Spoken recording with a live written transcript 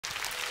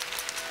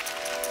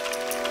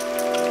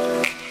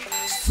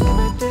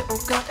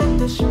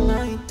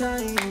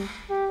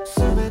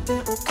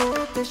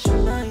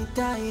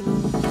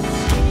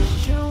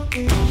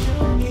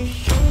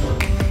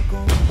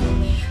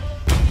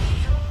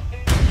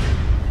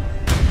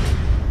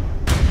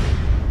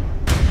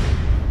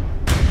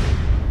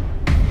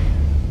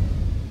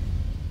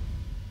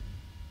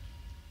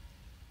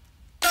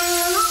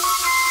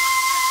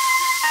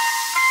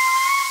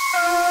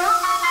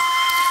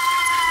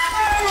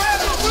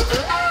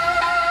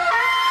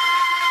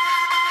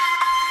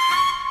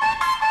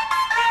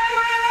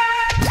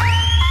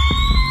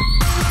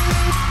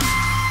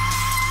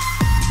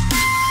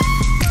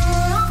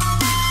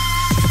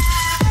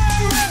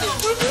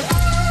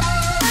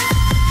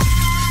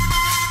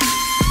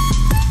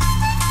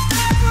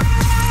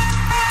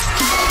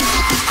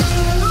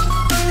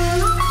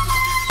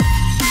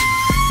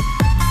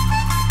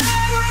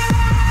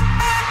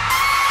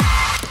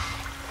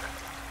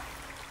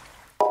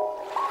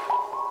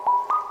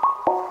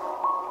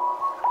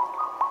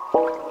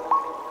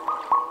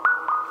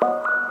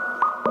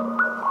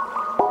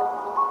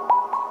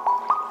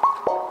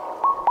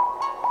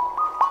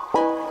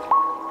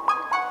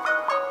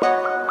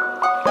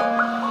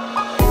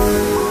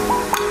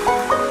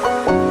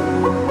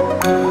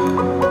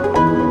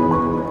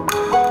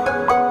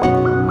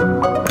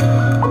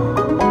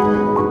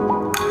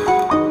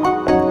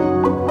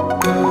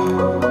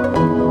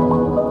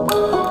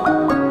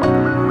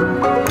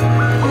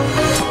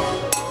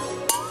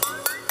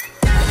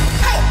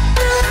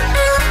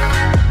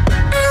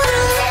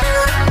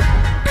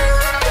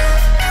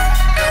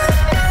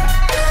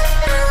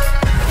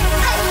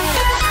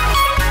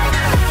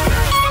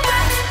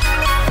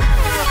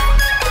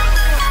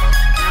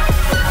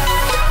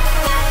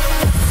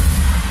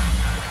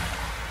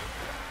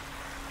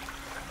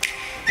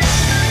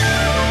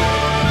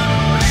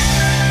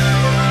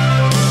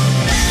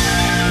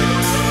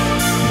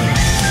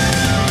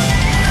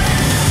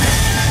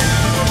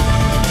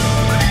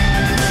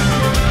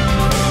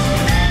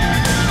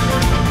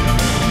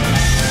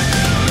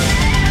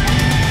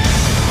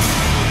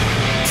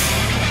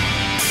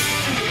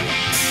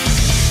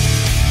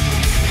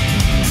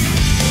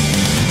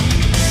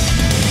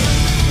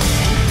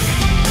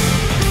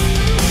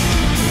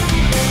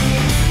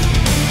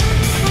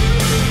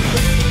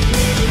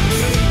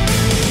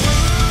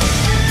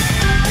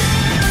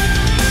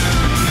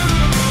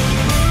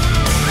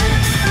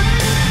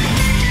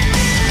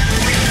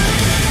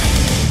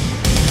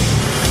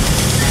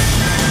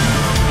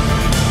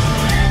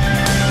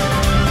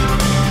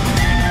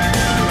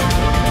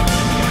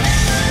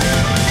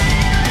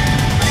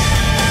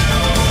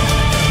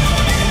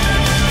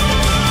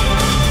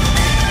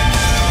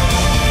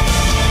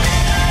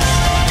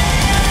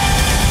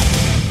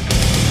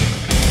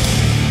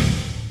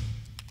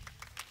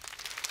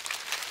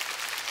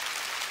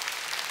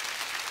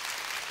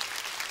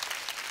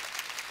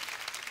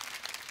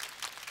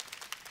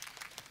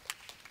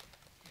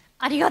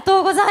ありがと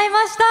うござい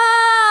ました。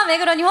目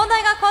黒日本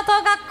大学高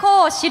等学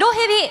校白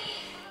蛇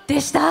で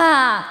し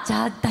た。じ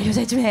ゃあ代表者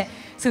1名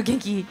すごい元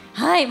気、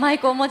はい、マイ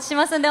クをお持ちし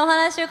ますんでお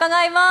話を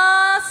伺い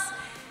ます。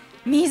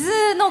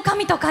水の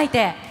神と書い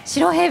て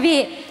白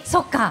蛇、そ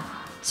っか、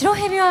白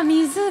蛇は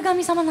水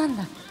神様なん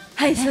だ。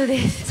はい、そうで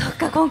す。そっ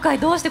か、今回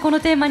どうしてこ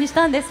のテーマにし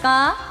たんです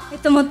か？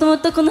もとも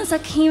とこの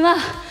作品は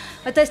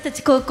私た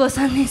ち高校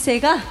3年生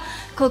が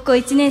高校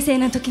1年生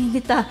の時に出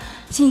た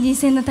新人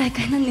戦の大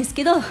会なんです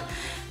けど、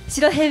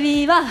白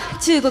蛇は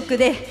中国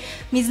で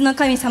水の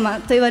神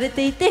様と言われ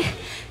ていて、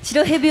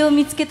白蛇を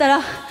見つけた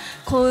ら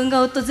幸運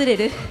が訪れ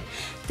る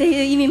って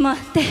いう意味もあっ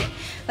て、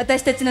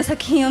私たちの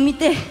作品を見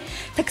て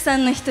たくさ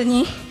んの人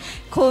に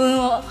幸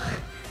運を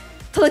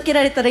届け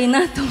られたらいい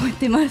なと思っ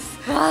てま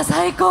す。わあ、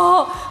最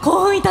高、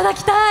幸運いただ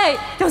きたい。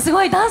でもす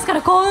ごいダンスか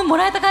ら幸運も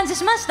らえた感じ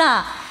しまし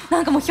た。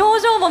なんかもう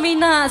表情もみん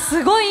な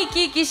すごい生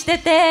き生きして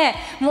て、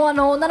もう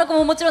女の子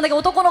ももちろんだけど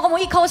男の子も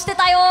いい顔して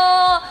たよ。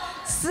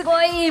す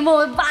ごい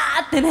もうバ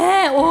ーって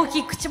ね、大き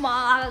い口も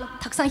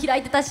たくさん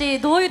開いてたし、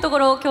どういうとこ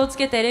ろを気をつ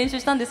けて練習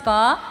したんです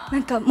か？な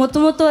んかもと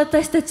もと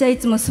私たちはい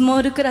つもスモ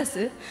ールクラ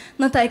ス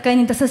の大会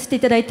に出させてい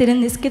ただいてる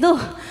んですけど、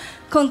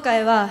今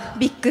回は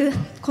ビッグ、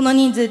この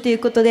人数という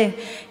ことで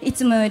い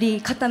つもよ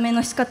り固め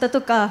の仕方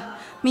とか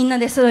みんな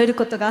で揃える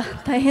ことが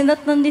大変だっ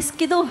たんです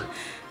けど、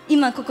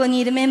今ここに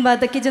いるメンバ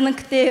ーだけじゃな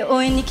くて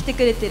応援に来てく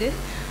れてる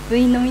部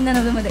員のみんな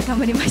の分まで頑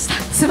張りました。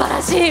素晴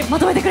らしい、ま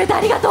とめてくれて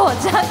ありがとう。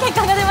じゃあ結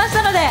果が出まし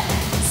たので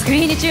スク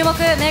リーンに注目。目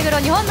黒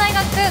日本大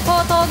学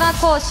高等学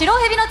校白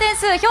蛇の点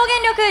数、表現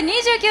力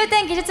29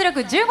点、技術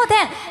力15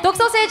点、独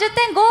創性10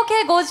点、合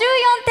計54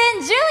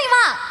点。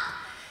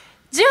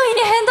順位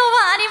に変動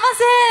はありま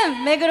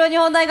せん。目黒日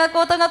本大学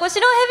高等学校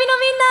白蛇の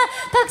みんな、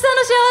たくさん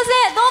の幸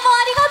せどうも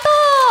ありがと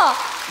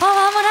う。パ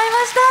ワーもらい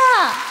ました。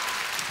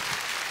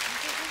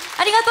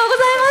ありがとうござ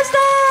いまし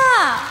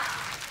た。